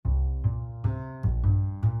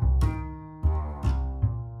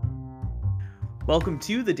Welcome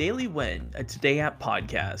to the Daily Win, a Today App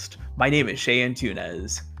podcast. My name is Shay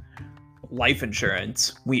Antunes. Life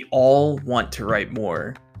insurance. We all want to write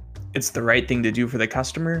more. It's the right thing to do for the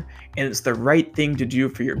customer, and it's the right thing to do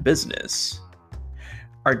for your business.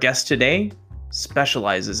 Our guest today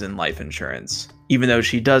specializes in life insurance. Even though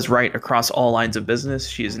she does write across all lines of business,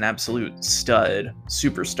 she is an absolute stud,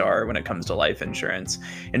 superstar when it comes to life insurance.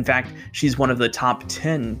 In fact, she's one of the top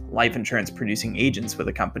 10 life insurance producing agents for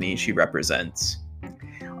the company she represents.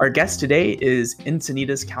 Our guest today is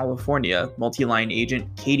Encinitas, California multi-line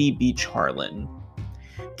agent Katie Beach Harlan.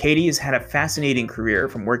 Katie has had a fascinating career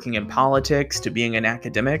from working in politics to being an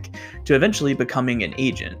academic to eventually becoming an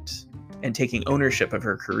agent and taking ownership of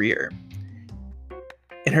her career.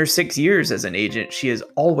 In her 6 years as an agent, she has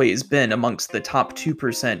always been amongst the top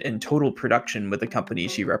 2% in total production with the company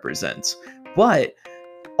she represents. But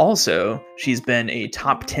also, she's been a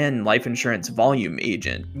top 10 life insurance volume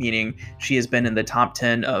agent, meaning she has been in the top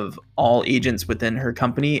 10 of all agents within her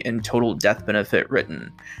company in total death benefit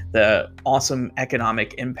written. The awesome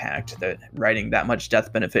economic impact that writing that much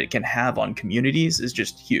death benefit can have on communities is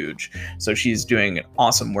just huge. So she's doing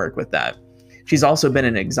awesome work with that. She's also been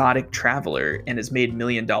an exotic traveler and has made $1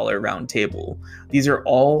 million round table. These are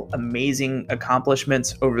all amazing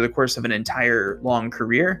accomplishments over the course of an entire long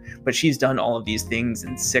career, but she's done all of these things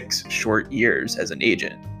in 6 short years as an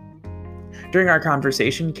agent. During our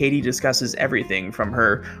conversation, Katie discusses everything from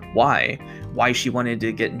her why she wanted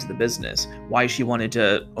to get into the business, why she wanted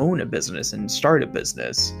to own a business and start a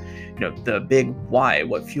business, the big why,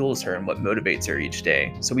 what fuels her and what motivates her each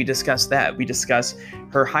day. So we discuss that. We discuss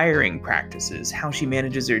her hiring practices, how she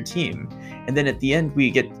manages her team. And then at the end,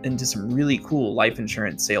 we get into some really cool life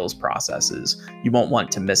insurance sales processes. You won't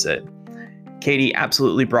want to miss it. Katie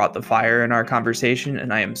absolutely brought the fire in our conversation,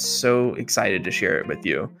 and I am so excited to share it with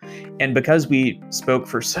you. And because we spoke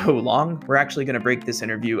for so long, we're actually going to break this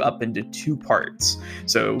interview up into 2 parts.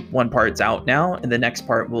 So one part's out now, and the next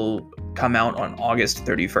part will come out on August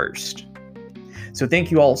 31st. So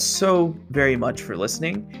thank you all so very much for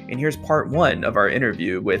listening. And here's part 1 of our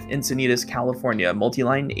interview with Encinitas, California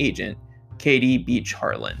multi-line agent, Katie Beach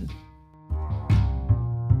Harlan.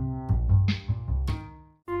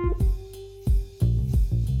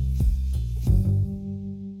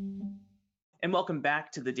 And welcome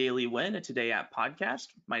back to the Daily Win, a Today App podcast.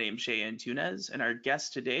 My name's Shay Antunes, and our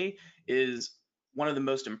guest today is one of the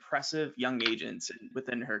most impressive young agents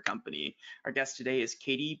within her company. Our guest today is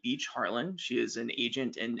Katie Beach Harlan. She is an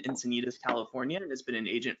agent in Encinitas, California, and has been an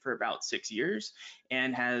agent for about 6 years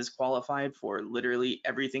and has qualified for literally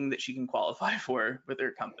everything that she can qualify for with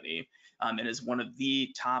her company, and is one of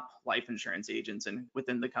the top life insurance agents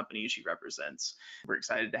within the company she represents. We're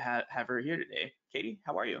excited to have her here today. Katie,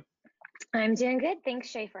 how are you? I'm doing good. Thanks,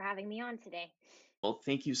 Shay, for having me on today. Well,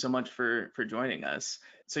 thank you so much for joining us.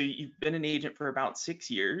 So you've been an agent for about 6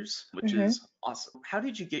 years, which hmm is awesome. How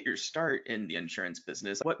did you get your start in the insurance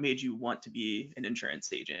business? What made you want to be an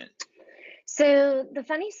insurance agent? So the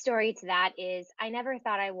funny story to that is I never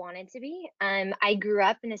thought I wanted to be. I grew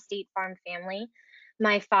up in a State Farm family.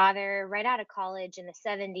 My father, right out of college in the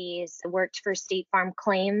 70s, worked for State Farm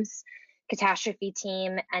Claims catastrophe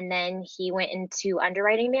team, and then he went into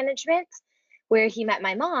underwriting management, where he met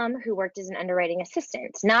my mom, who worked as an underwriting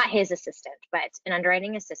assistant, not his assistant, but an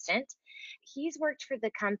underwriting assistant. He's worked for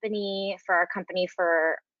our company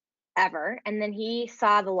for ever. And then he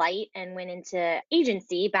saw the light and went into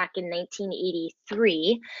agency back in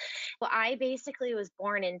 1983. Well, I basically was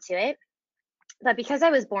born into it. But because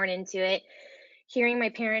I was born into it, hearing my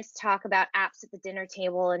parents talk about apps at the dinner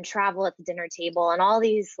table and travel at the dinner table and all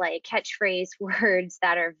these like catchphrase words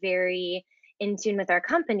that are very in tune with our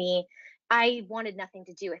company, I wanted nothing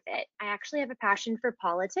to do with it. I actually have a passion for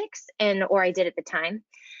politics, or I did at the time.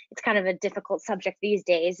 It's kind of a difficult subject these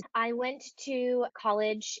days. I went to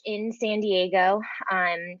college in San Diego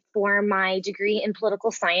for my degree in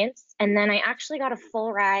political science, and then I actually got a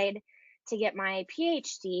full ride to get my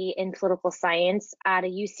PhD in political science at a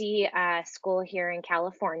UC school here in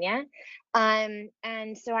California.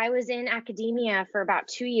 And so I was in academia for about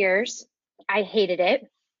 2 years. I hated it.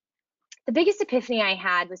 The biggest epiphany I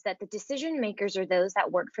had was that the decision makers are those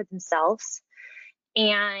that work for themselves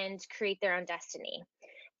and create their own destiny.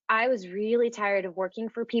 I was really tired of working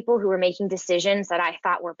for people who were making decisions that I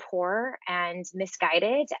thought were poor and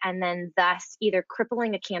misguided, and then thus either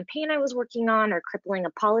crippling a campaign I was working on or crippling a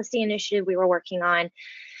policy initiative we were working on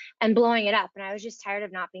and blowing it up. And I was just tired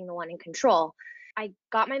of not being the one in control. I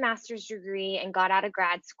got my master's degree and got out of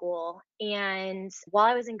grad school. And while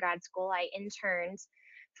I was in grad school, I interned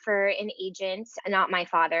for an agent, not my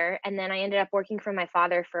father. And then I ended up working for my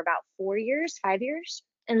father for about 4 years, 5 years.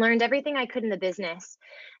 and learned everything I could in the business.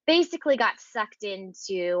 Basically got sucked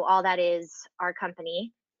into all that is our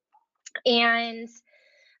company. And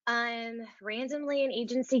randomly an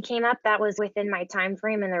agency came up that was within my time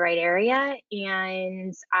frame in the right area,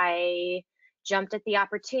 and I jumped at the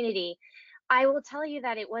opportunity. I will tell you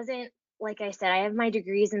that it wasn't, like I said, I have my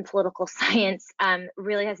degrees in political science,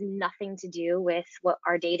 really has nothing to do with what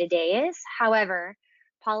our day to day is. However,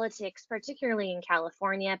 politics, particularly in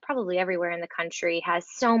California, probably everywhere in the country, has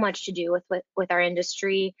so much to do with our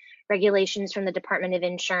industry. Regulations from the Department of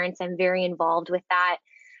Insurance, I'm very involved with that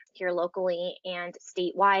here locally and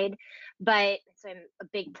statewide. But so I'm a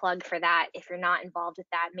big plug for that. If you're not involved with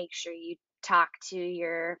that, make sure you talk to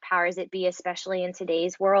your powers that be, especially in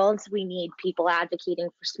today's world. We need people advocating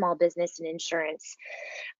for small business and insurance.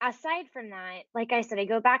 Aside from that, like I said, I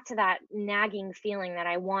go back to that nagging feeling that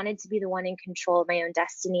I wanted to be the one in control of my own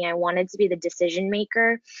destiny. I wanted to be the decision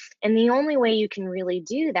maker. And the only way you can really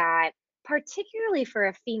do that, particularly for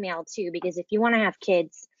a female too, because if you want to have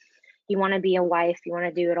kids, you want to be a wife, you want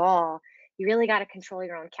to do it all, you really got to control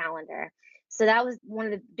your own calendar. So that was one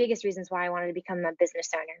of the biggest reasons why I wanted to become a business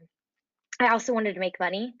owner. I also wanted to make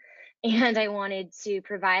money, and I wanted to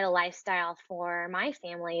provide a lifestyle for my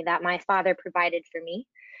family that my father provided for me.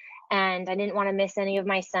 And I didn't want to miss any of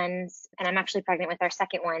my sons, and I'm actually pregnant with our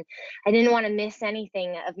second one. I didn't want to miss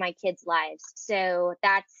anything of my kids' lives. So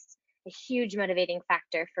that's a huge motivating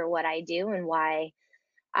factor for what I do and why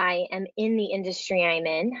I am in the industry I'm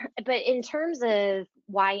in. But in terms of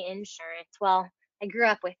why insurance, well, I grew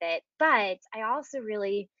up with it, but I also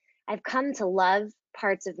I've come to love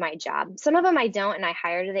parts of my job. Some of them I don't, and I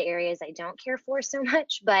hire to the areas I don't care for so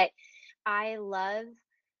much, but I love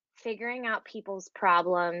figuring out people's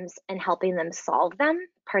problems and helping them solve them,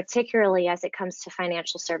 particularly as it comes to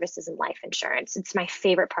financial services and life insurance. It's my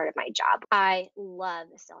favorite part of my job. I love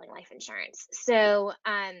selling life insurance. So,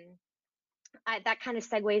 that kind of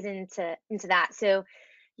segues into that. So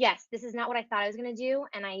yes, this is not what I thought I was going to do,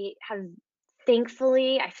 and I have,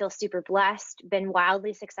 thankfully, I feel super blessed, been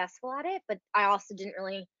wildly successful at it. But I also didn't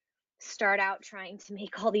really start out trying to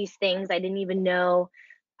make all these things. I didn't even know.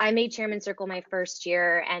 I made Chairman Circle my first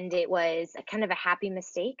year, and it was a kind of a happy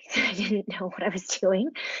mistake. I didn't know what I was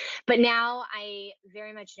doing, but now I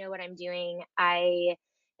very much know what I'm doing. I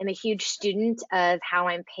am a huge student of how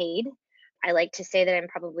I'm paid. I like to say that I'm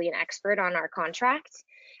probably an expert on our contract,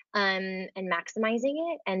 and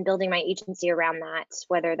maximizing it and building my agency around that,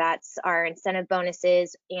 whether that's our incentive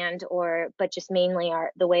bonuses but just mainly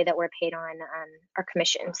the way that we're paid on our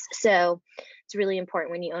commissions. So it's really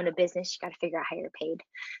important when you own a business, you got to figure out how you're paid.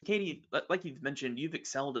 Katie, like you've mentioned, you've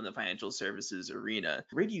excelled in the financial services arena.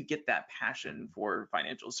 Where do you get that passion for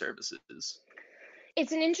financial services?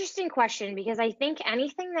 It's an interesting question because I think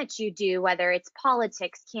anything that you do, whether it's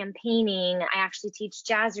politics, campaigning, I actually teach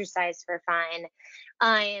jazzercise for fun,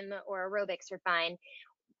 or aerobics for fun.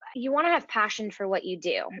 You want to have passion for what you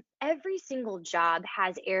do. Every single job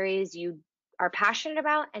has areas you are passionate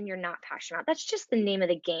about and you're not passionate about. That's just the name of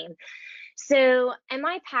the game. So, am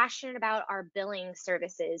I passionate about our billing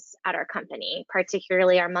services at our company,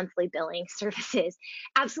 particularly our monthly billing services?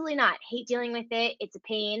 Absolutely not. Hate dealing with it. It's a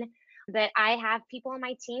pain. But I have people on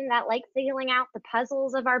my team that like figuring out the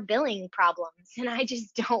puzzles of our billing problems, and I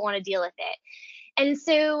just don't want to deal with it. And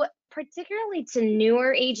so, particularly to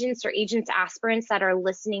newer agents or agents aspirants that are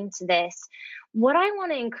listening to this, what I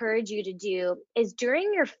want to encourage you to do is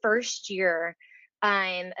during your first year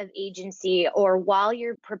of agency, or while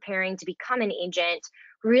you're preparing to become an agent,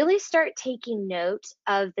 really start taking note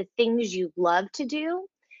of the things you love to do,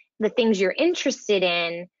 the things you're interested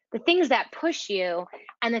in, the things that push you,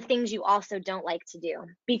 and the things you also don't like to do.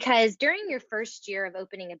 Because during your first year of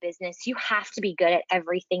opening a business, you have to be good at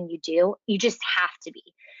everything you do. You just have to be.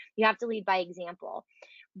 You have to lead by example.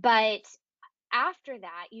 But after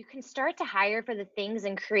that, you can start to hire for the things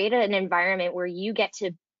and create an environment where you get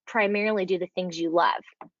to primarily do the things you love.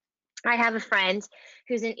 I have a friend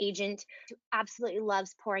who's an agent who absolutely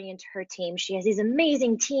loves pouring into her team. She has these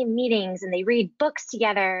amazing team meetings and they read books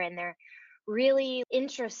together and they're really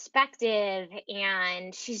introspective,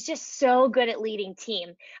 and she's just so good at leading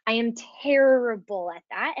team. I am terrible at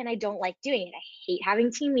that and I don't like doing it. I hate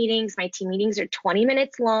having team meetings. My team meetings are 20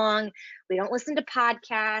 minutes long. We don't listen to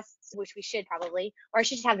podcasts, which we should probably, or I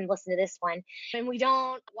should just have them listen to this one. And we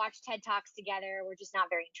don't watch TED Talks together. We're just not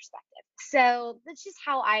very introspective. So that's just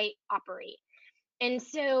how I operate. And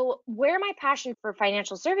so where my passion for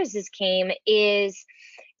financial services came is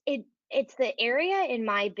it's the area in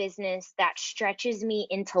my business that stretches me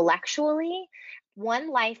intellectually.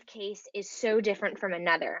 One life case is so different from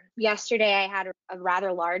another. Yesterday, I had a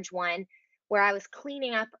rather large one where I was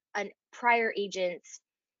cleaning up a prior agent's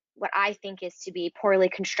what I think is to be poorly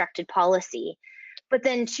constructed policy. But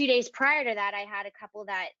then 2 days prior to that, I had a couple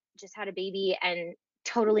that just had a baby and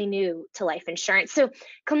totally new to life insurance. So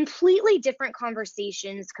completely different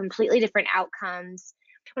conversations, completely different outcomes.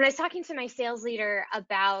 When I was talking to my sales leader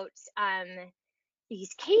about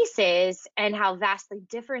these cases and how vastly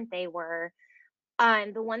different they were,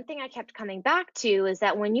 the one thing I kept coming back to is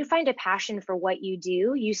that when you find a passion for what you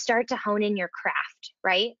do, you start to hone in your craft,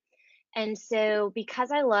 right? And so,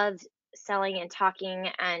 because I love selling and talking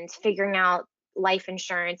and figuring out life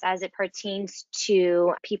insurance as it pertains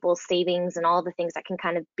to people's savings and all the things that can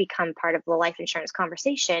kind of become part of the life insurance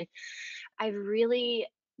conversation, I've really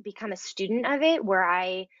become a student of it where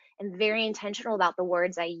I am very intentional about the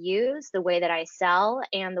words I use, the way that I sell,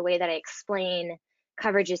 and the way that I explain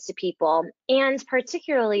coverages to people, and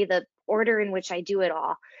particularly the order in which I do it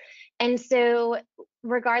all. And so,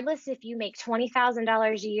 regardless if you make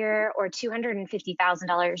 $20,000 a year or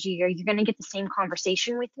 $250,000 a year, you're going to get the same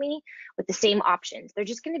conversation with me with the same options. They're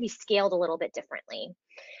just going to be scaled a little bit differently.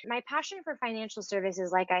 My passion for financial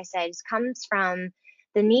services, like I said, comes from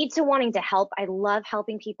the need to wanting to help. I love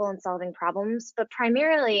helping people and solving problems, but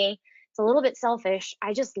primarily, it's a little bit selfish.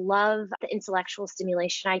 I just love the intellectual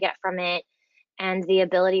stimulation I get from it and the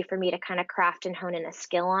ability for me to kind of craft and hone in a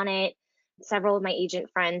skill on it. Several of my agent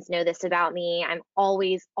friends know this about me. I'm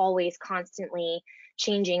always, always constantly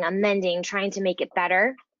changing, amending, trying to make it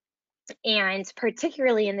better. And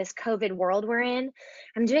particularly in this COVID world we're in,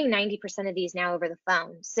 I'm doing 90% of these now over the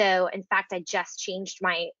phone. So, in fact, I just changed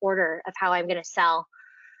my order of how I'm going to sell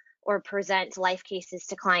or present life cases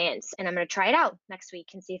to clients. And I'm going to try it out next week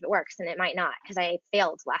and see if it works. And it might not because I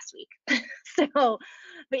failed last week. So,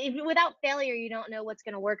 but without failure, you don't know what's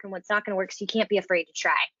going to work and what's not going to work. So you can't be afraid to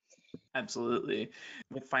try. Absolutely.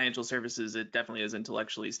 With financial services, it definitely is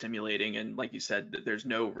intellectually stimulating. And like you said, there's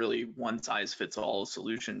no really one size fits all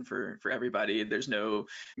solution for everybody. There's no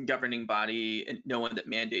governing body and no one that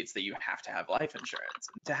mandates that you have to have life insurance.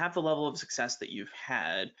 To have the level of success that you've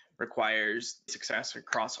had requires success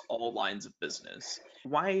across all lines of business.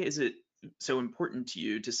 Why is it so important to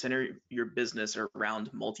you to center your business around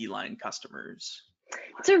multi-line customers?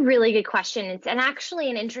 It's a really good question. It's actually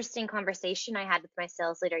an interesting conversation I had with my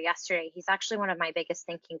sales leader yesterday. He's actually one of my biggest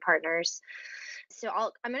thinking partners. So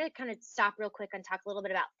I'm going to kind of stop real quick and talk a little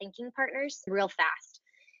bit about thinking partners real fast.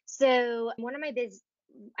 So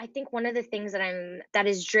I think one of the things that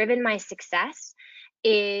has driven my success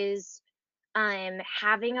is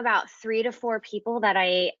having about 3 to 4 people that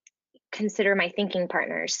I consider my thinking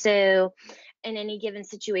partners. So in any given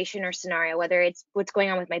situation or scenario, whether it's what's going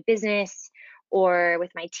on with my business or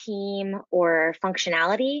with my team or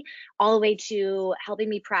functionality, all the way to helping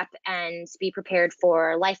me prep and be prepared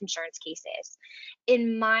for life insurance cases.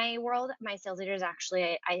 In my world, my sales leader is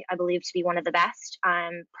actually, I believe, to be one of the best.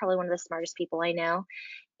 Probably one of the smartest people I know.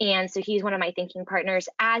 And so he's one of my thinking partners,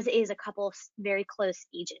 as is a couple of very close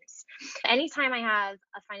agents. Anytime I have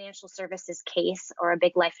a financial services case or a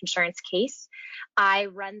big life insurance case, I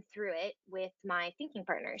run through it with my thinking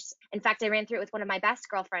partners. In fact, I ran through it with one of my best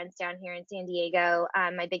girlfriends down here in San Diego,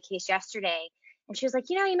 my big case yesterday. And she was like,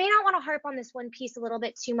 you may not want to harp on this one piece a little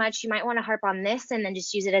bit too much. You might want to harp on this and then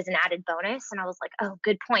just use it as an added bonus. And I was like, oh,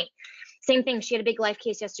 good point. Same thing. She had a big life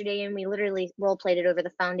case yesterday and we literally role played it over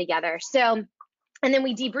the phone together. So, and then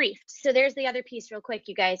we debriefed. So there's the other piece real quick,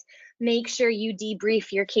 you guys. Make sure you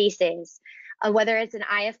debrief your cases, whether it's an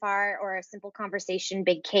IFR or a simple conversation,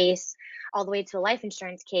 big case, all the way to a life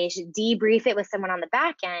insurance case. Debrief it with someone on the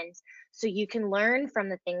back end so you can learn from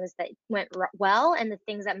the things that went well and the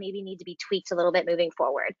things that maybe need to be tweaked a little bit moving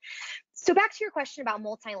forward. So back to your question about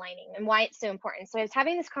multi-lining and why it's so important. So I was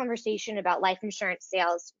having this conversation about life insurance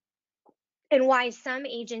sales and why some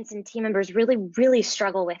agents and team members really, really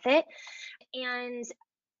struggle with it. And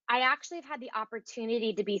I actually have had the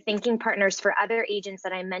opportunity to be thinking partners for other agents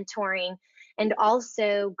that I'm mentoring and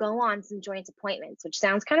also go on some joint appointments, which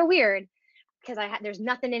sounds kind of weird because there's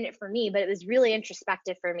nothing in it for me, but it was really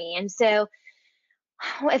introspective for me. And so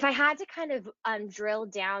if I had to kind of drill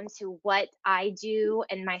down to what I do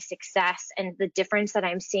and my success and the difference that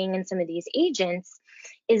I'm seeing in some of these agents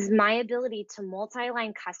is my ability to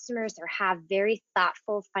multi-line customers or have very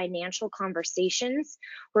thoughtful financial conversations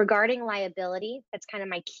regarding liability. That's kind of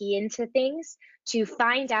my key into things to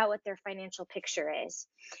find out what their financial picture is.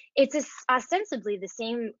 It's ostensibly the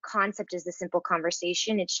same concept as the simple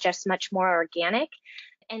conversation. It's just much more organic.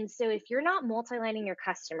 And so if you're not multi-lining your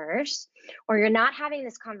customers or you're not having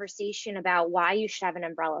this conversation about why you should have an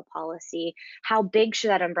umbrella policy, how big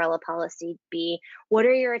should that umbrella policy be, what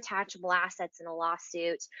are your attachable assets in a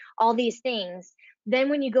lawsuit, all these things, then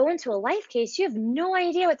when you go into a life case, you have no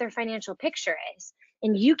idea what their financial picture is.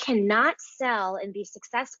 And you cannot sell and be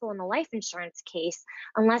successful in the life insurance case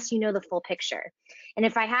unless you know the full picture. And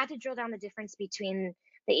if I had to drill down the difference between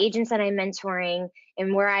the agents that I'm mentoring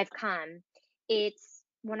and where I've come, it's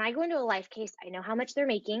when I go into a life case, I know how much they're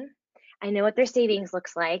making. I know what their savings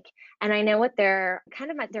looks like, and I know what their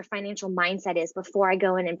their financial mindset is before I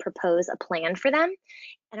go in and propose a plan for them.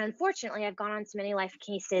 And unfortunately, I've gone on to many life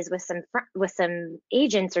cases with some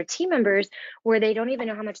agents or team members where they don't even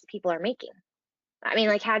know how much the people are making. I mean,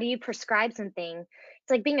 like, how do you prescribe something?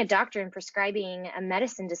 It's like being a doctor and prescribing a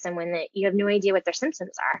medicine to someone that you have no idea what their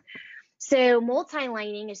symptoms are. So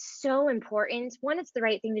multi-lining is so important. One, it's the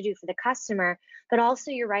right thing to do for the customer, but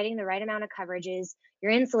also you're writing the right amount of coverages,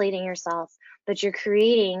 you're insulating yourself, but you're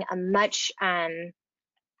creating a much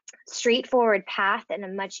straightforward path and a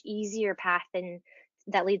much easier path than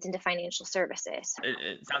that leads into financial services.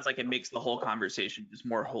 It sounds like it makes the whole conversation just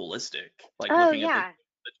more holistic, like Oh, looking at yeah.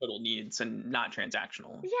 the total needs and not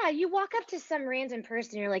transactional. Yeah, you walk up to some random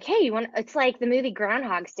person, you're like, hey, you want, it's like the movie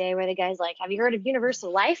Groundhog's Day where the guy's like, have you heard of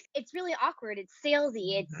Universal Life? It's really awkward. It's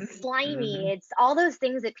salesy. It's slimy. Mhm. It's all those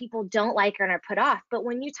things that people don't like and are put off. But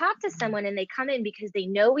when you talk to someone and they come in because they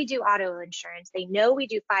know we do auto insurance, they know we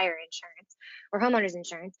do fire insurance or homeowners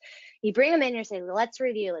insurance, you bring them in and you say, well, let's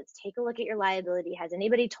review. Let's take a look at your liability. Has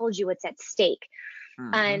anybody told you what's at stake?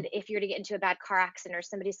 And Mhm. if you're to get into a bad car accident or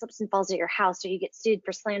somebody slips and falls at your house or you get sued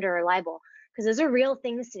for slander or libel, because those are real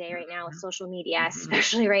things today right now with social media, Mhm.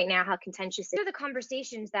 especially right now, how contentious it is. These are the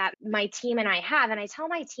conversations that my team and I have. And I tell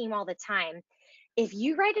my team all the time, if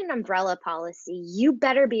you write an umbrella policy, you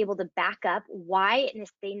better be able to back up why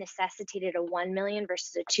they necessitated a 1 million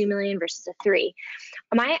versus a 2 million versus a 3.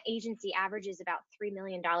 My agency averages about $3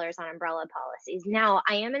 million on umbrella policies. Now,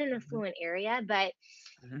 I am in an affluent area, but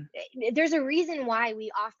Mhm. there's a reason why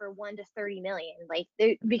we offer 1 to 30 million,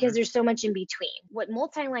 because Mhm. there's so much in between. What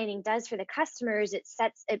multi-lining does for the customers,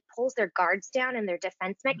 it pulls their guards down and their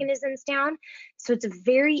defense mechanisms down. So it's a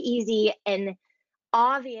very easy and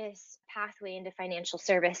obvious pathway into financial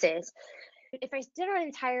services. If I did an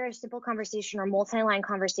entire simple conversation or multi-line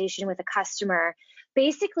conversation with a customer,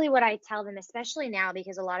 basically what I tell them, especially now,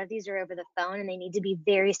 because a lot of these are over the phone and they need to be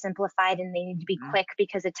very simplified and they need to be Mhm. quick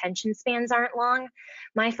because attention spans aren't long.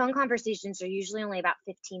 My phone conversations are usually only about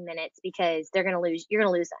 15 minutes because you're going to lose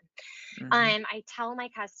them. Mhm. I tell my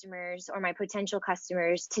customers or my potential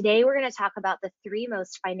customers, today we're going to talk about the 3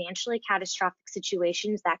 most financially catastrophic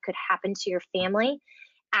situations that could happen to your family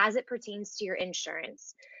as it pertains to your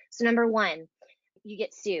insurance. So number 1, you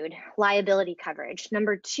get sued, liability coverage.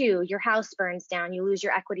 Number 2, your house burns down, you lose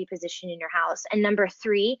your equity position in your house. And number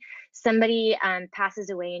 3, somebody passes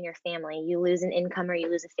away in your family, you lose an income or you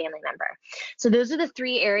lose a family member. So those are the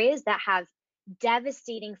 3 areas that have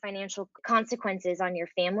devastating financial consequences on your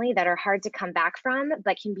family that are hard to come back from,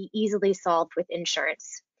 but can be easily solved with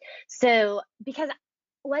insurance. So, because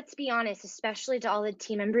let's be honest, especially to all the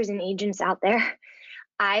team members and agents out there,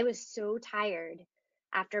 I was so tired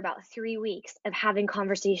after about 3 weeks of having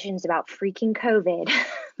conversations about freaking COVID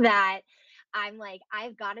that I'm like,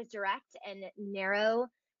 I've got to direct and narrow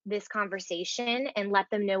this conversation and let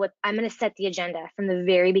them know what I'm going to set the agenda from the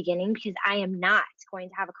very beginning, because I am not going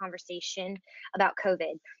to have a conversation about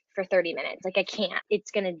COVID for 30 minutes. Like, I can't.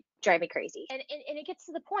 It's going to drive me crazy. And it gets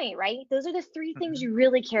to the point, right? Those are the 3 things Mhm. you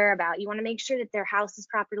really care about. You want to make sure that their house is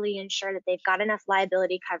properly insured, that they've got enough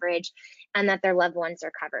liability coverage, and that their loved ones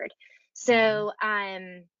are covered. Mhm. So,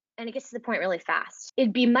 and it gets to the point really fast.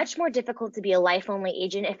 It'd be much more difficult to be a life only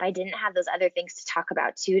agent if I didn't have those other things to talk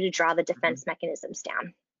about too, to draw the Mhm. defense mechanisms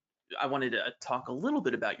down. I wanted to talk a little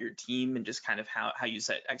bit about your team and just kind of how you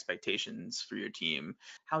set expectations for your team.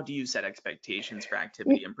 How do you set expectations for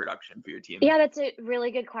activity and production for your team? Yeah, that's a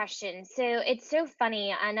really good question. So it's so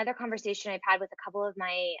funny. Another conversation I've had with a couple of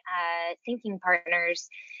my thinking partners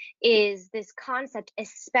is this concept,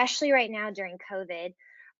 especially right now during COVID.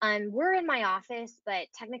 We're in my office, but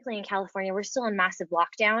technically in California, we're still in massive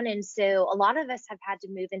lockdown. And so a lot of us have had to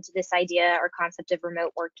move into this idea or concept of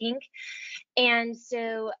remote working. And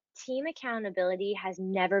so team accountability has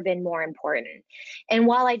never been more important. And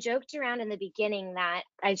while I joked around in the beginning that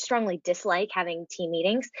I strongly dislike having team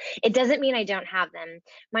meetings, it doesn't mean I don't have them.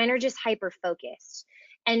 Mine are just hyper focused.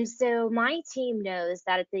 And so my team knows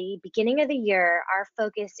that at the beginning of the year, our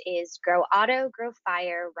focus is grow auto, grow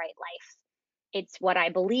fire, write life. It's what I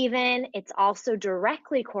believe in. It's also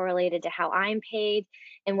directly correlated to how I'm paid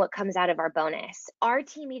and what comes out of our bonus. Our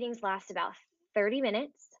team meetings last about 30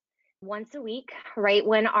 minutes once a week, right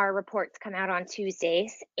when our reports come out on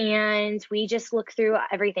Tuesdays. And we just look through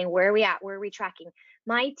everything. Where are we at? Where are we tracking?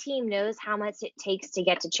 My team knows how much it takes to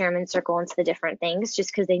get to Chairman's Circle and to the different things,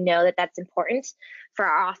 just because they know that that's important for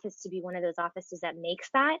our office to be one of those offices that makes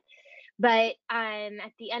that. But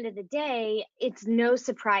at the end of the day, it's no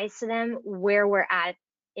surprise to them where we're at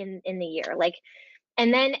in the year. Like,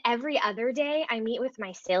 and then every other day I meet with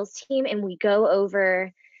my sales team and we go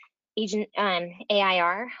over agent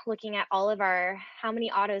AIR, looking at all of our how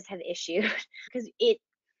many autos have issued because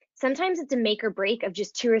sometimes it's a make or break of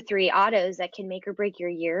just 2 or 3 autos that can make or break your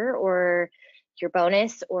year or your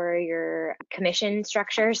bonus or your commission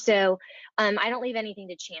structure. So I don't leave anything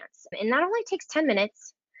to chance. And that only takes 10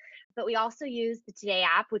 minutes. But we also use the Today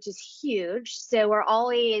app, which is huge. So we're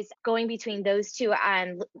always going between those two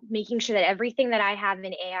and making sure that everything that I have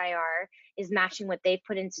in AIR is matching what they've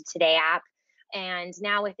put into Today app. And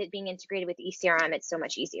now with it being integrated with ECRM, it's so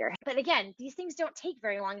much easier. But again, these things don't take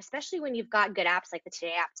very long, especially when you've got good apps like the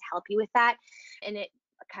Today app to help you with that. And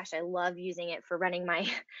gosh, I love using it for running my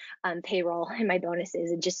payroll and my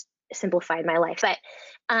bonuses. It just simplified my life. But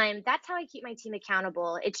that's how I keep my team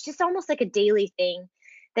accountable. It's just almost like a daily thing.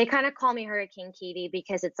 They kind of call me Hurricane Katie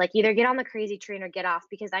because it's like either get on the crazy train or get off,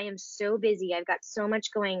 because I am so busy. I've got so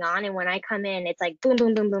much going on. And when I come in, it's like boom,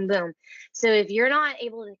 boom, boom, boom, boom. So if you're not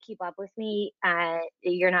able to keep up with me,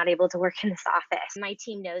 you're not able to work in this office. My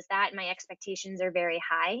team knows that. My expectations are very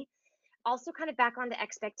high. Also, kind of back on the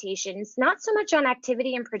expectations, not so much on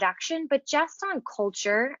activity and production, but just on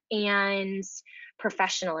culture and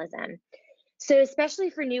professionalism. So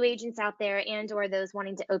especially for new agents out there and or those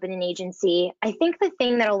wanting to open an agency, I think the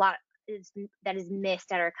thing that that is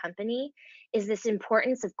missed at our company is this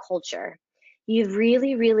importance of culture. You've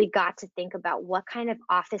really, really got to think about what kind of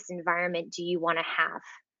office environment do you want to have,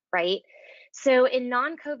 right? So in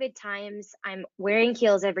non-COVID times, I'm wearing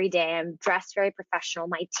heels every day. I'm dressed very professional.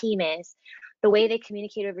 My team is. The way they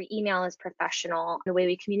communicate over email is professional. The way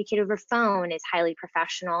we communicate over phone is highly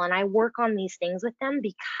professional. And I work on these things with them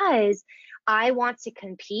because I want to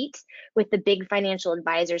compete with the big financial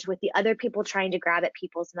advisors, with the other people trying to grab at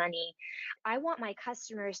people's money. I want my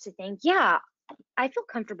customers to think, yeah, I feel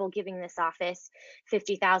comfortable giving this office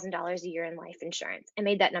 $50,000 a year in life insurance. I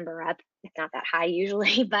made that number up. It's not that high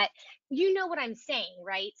usually, but you know what I'm saying,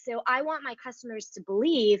 right? So I want my customers to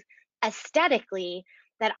believe aesthetically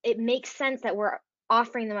that it makes sense that we're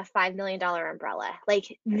offering them a $5 million umbrella.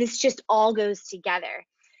 Like this just all goes together.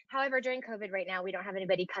 However, during COVID right now, we don't have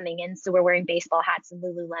anybody coming in. So we're wearing baseball hats and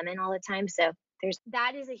Lululemon all the time. So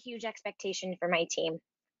that is a huge expectation for my team.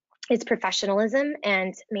 It's professionalism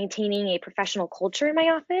and maintaining a professional culture in my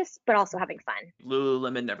office, but also having fun.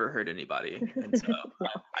 Lululemon never hurt anybody. And so, No.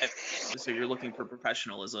 so you're looking for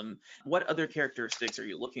professionalism. What other characteristics are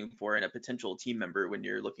you looking for in a potential team member when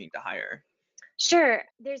you're looking to hire? Sure.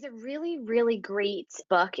 There's a really, really great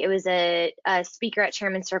book. It was a speaker at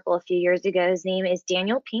Chairman's Circle a few years ago. His name is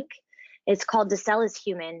Daniel Pink. It's called To Sell is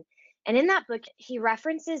Human. And in that book, he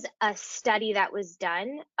references a study that was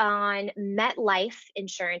done on MetLife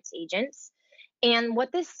insurance agents. And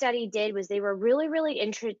what this study did was they were really, really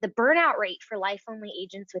interested. The burnout rate for life only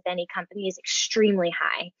agents with any company is extremely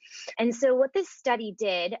high. And so what this study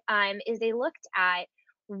did is they looked at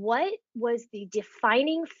what was the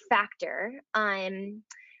defining factor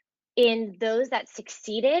in those that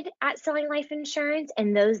succeeded at selling life insurance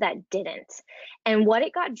and those that didn't. And what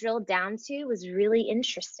it got drilled down to was really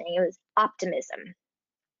interesting. It was optimism.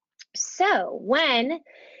 So when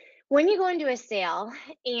you go into a sale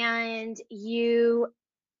and you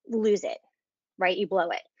lose it, right? You blow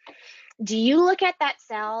it. Do you look at that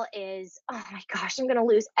sale as, oh my gosh, I'm going to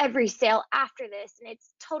lose every sale after this and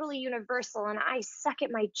it's totally universal and I suck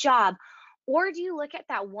at my job? Or do you look at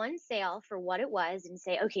that one sale for what it was and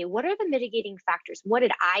say, okay, what are the mitigating factors? What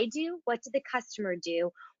did I do? What did the customer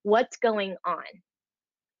do? What's going on?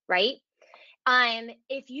 Right?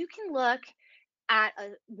 If you can look at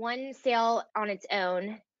one sale on its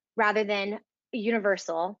own rather than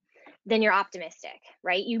universal, then you're optimistic,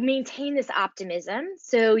 right? You maintain this optimism.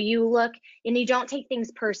 So you look and you don't take things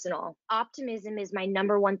personal. Optimism is my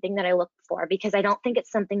number one thing that I look for because I don't think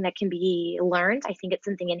it's something that can be learned. I think it's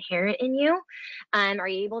something inherent in you. Are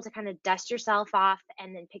you able to kind of dust yourself off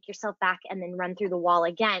and then pick yourself back and then run through the wall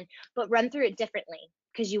again, but run through it differently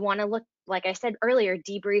because you want to look, like I said earlier,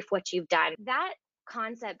 debrief what you've done. That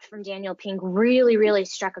concept from Daniel Pink really, really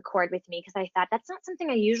struck a chord with me because I thought that's not something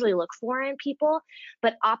I usually look for in people,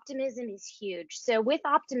 but optimism is huge. So with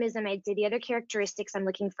optimism, I'd say the other characteristics I'm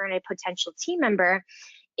looking for in a potential team member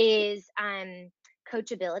is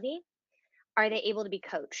coachability. Are they able to be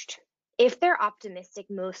coached? If they're optimistic,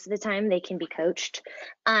 most of the time they can be coached,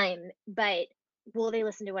 but will they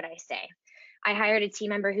listen to what I say? I hired a team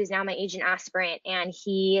member who's now my agent aspirant, and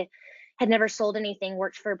he had never sold anything,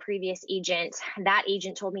 worked for a previous agent. That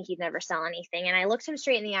agent told me he'd never sell anything. And I looked him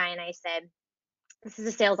straight in the eye and I said, this is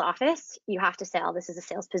a sales office. You have to sell. This is a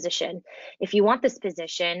sales position. If you want this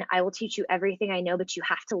position, I will teach you everything I know, but you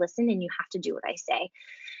have to listen and you have to do what I say.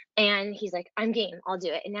 And he's like, I'm game. I'll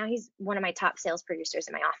do it. And now he's one of my top sales producers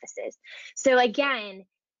in my offices. So again,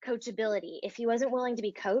 coachability. If he wasn't willing to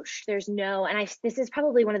be coached, there's no, and this is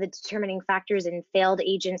probably one of the determining factors in failed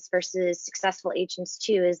agents versus successful agents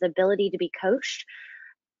too, is the ability to be coached.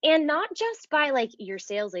 And not just by like your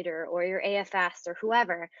sales leader or your AFS or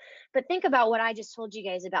whoever, but think about what I just told you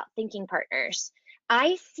guys about thinking partners.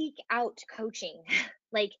 I seek out coaching.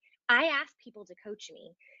 Like I ask people to coach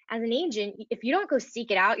me. As an agent, if you don't go seek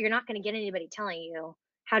it out, you're not going to get anybody telling you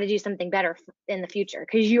how to do something better in the future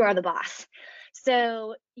because you are the boss.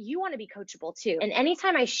 So you want to be coachable too. And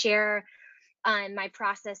anytime I share my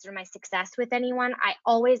process or my success with anyone, I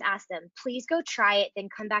always ask them, please go try it, then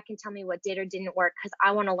come back and tell me what did or didn't work because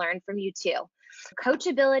I want to learn from you too.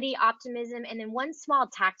 Coachability, optimism, and then one small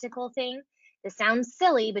tactical thing. This sounds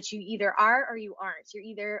silly, but you either are or you aren't. You're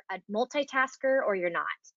either a multitasker or you're not.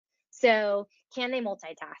 So can they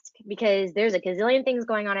multitask? Because there's a gazillion things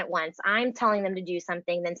going on at once. I'm telling them to do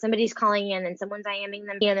something, then somebody's calling in, then someone's IMing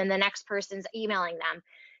them, and then the next person's emailing them.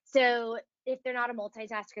 So if they're not a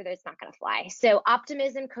multitasker, that's not going to fly. So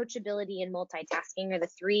optimism, coachability, and multitasking are the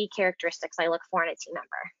three characteristics I look for in a team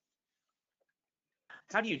member.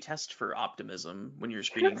 How do you test for optimism when you're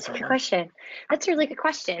screening That's someone? a good question. That's a really good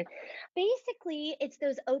question. Basically, it's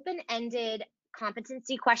those open-ended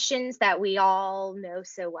competency questions that we all know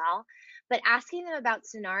so well, but asking them about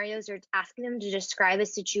scenarios or asking them to describe a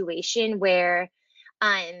situation where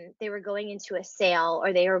they were going into a sale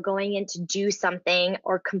or they were going in to do something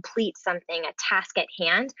or complete something, a task at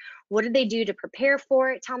hand. What did they do to prepare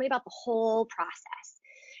for it? Tell me about the whole process.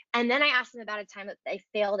 And then I asked them about a time that they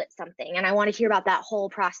failed at something. And I want to hear about that whole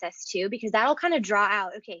process too, because that'll kind of draw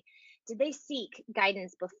out, okay, did they seek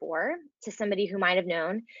guidance before to somebody who might have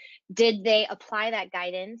known? Did they apply that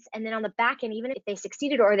guidance? And then on the back end, even if they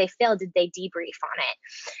succeeded or they failed, did they debrief on it?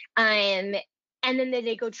 And then did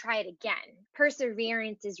they go try it again?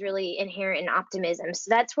 Perseverance is really inherent in optimism. So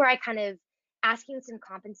that's where I kind of asking some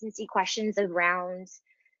competency questions around,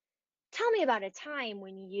 tell me about a time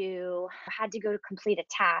when you had to go to complete a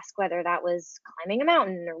task, whether that was climbing a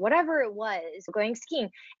mountain or whatever it was, going skiing,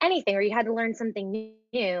 anything, or you had to learn something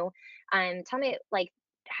new. Tell me like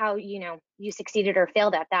how, you succeeded or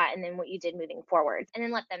failed at that, and then what you did moving forward, and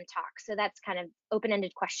then let them talk. So that's kind of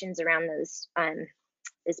open-ended questions around those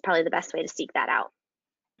is probably the best way to seek that out.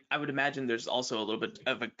 I would imagine there's also a little bit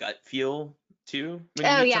of a gut feel too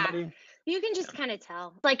when you meet somebody. You can just kind of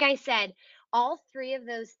tell. Like I said, all three of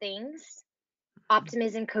those things,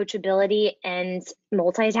 optimism, coachability, and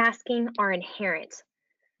multitasking, are inherent.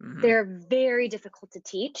 Mm-hmm. They're very difficult to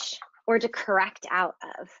teach or to correct out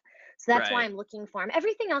of. So that's why I'm looking for them.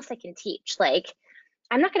 Everything else I can teach. Like,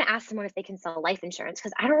 I'm not going to ask someone if they can sell life insurance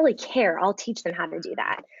because I don't really care. I'll teach them how to do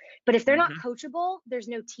that. But if they're not coachable, there's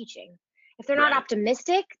no teaching. If they're not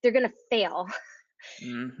optimistic, they're going to fail.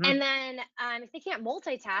 Mm-hmm. And then if they can't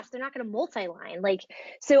multitask, they're not going to multi-line. Like,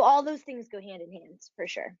 so all those things go hand in hand for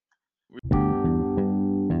sure.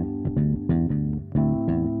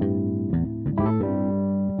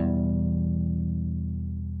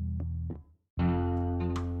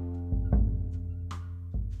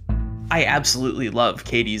 I absolutely love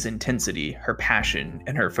Katie's intensity, her passion,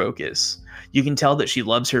 and her focus. You can tell that she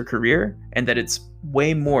loves her career and that it's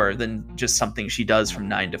way more than just something she does from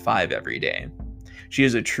 9 to 5 every day. She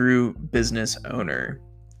is a true business owner.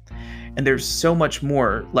 And there's so much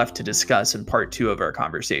more left to discuss in part 2 of our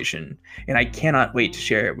conversation, and I cannot wait to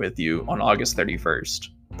share it with you on August 31st.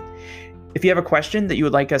 If you have a question that you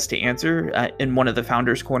would like us to answer in one of the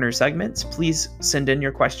Founders Corner segments, please send in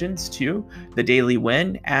your questions to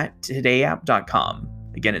thedailywin@todayapp.com.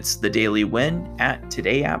 Again, it's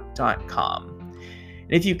thedailywin@todayapp.com.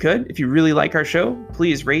 And if you really like our show,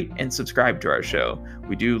 please rate and subscribe to our show.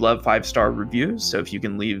 We do love 5-star reviews, so if you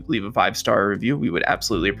can leave a 5-star review, we would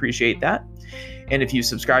absolutely appreciate that. And if you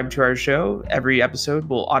subscribe to our show, every episode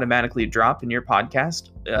will automatically drop in your podcast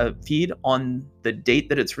feed on the date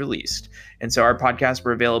that it's released. And so our podcasts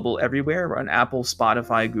were available everywhere. We're on Apple,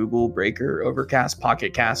 Spotify, Google, Breaker, Overcast,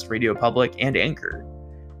 Pocket Cast, Radio Public, and Anchor.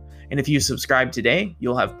 And if you subscribe today,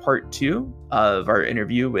 you'll have part 2 of our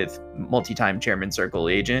interview with multi-time Chairman Circle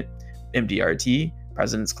agent, MDRT,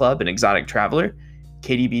 President's Club, and Exotic Traveler,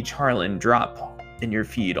 Katie Beach Harlan, drop in your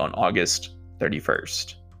feed on August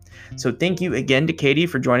 31st. So thank you again to Katie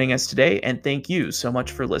for joining us today, and thank you so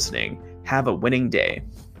much for listening. Have a winning day.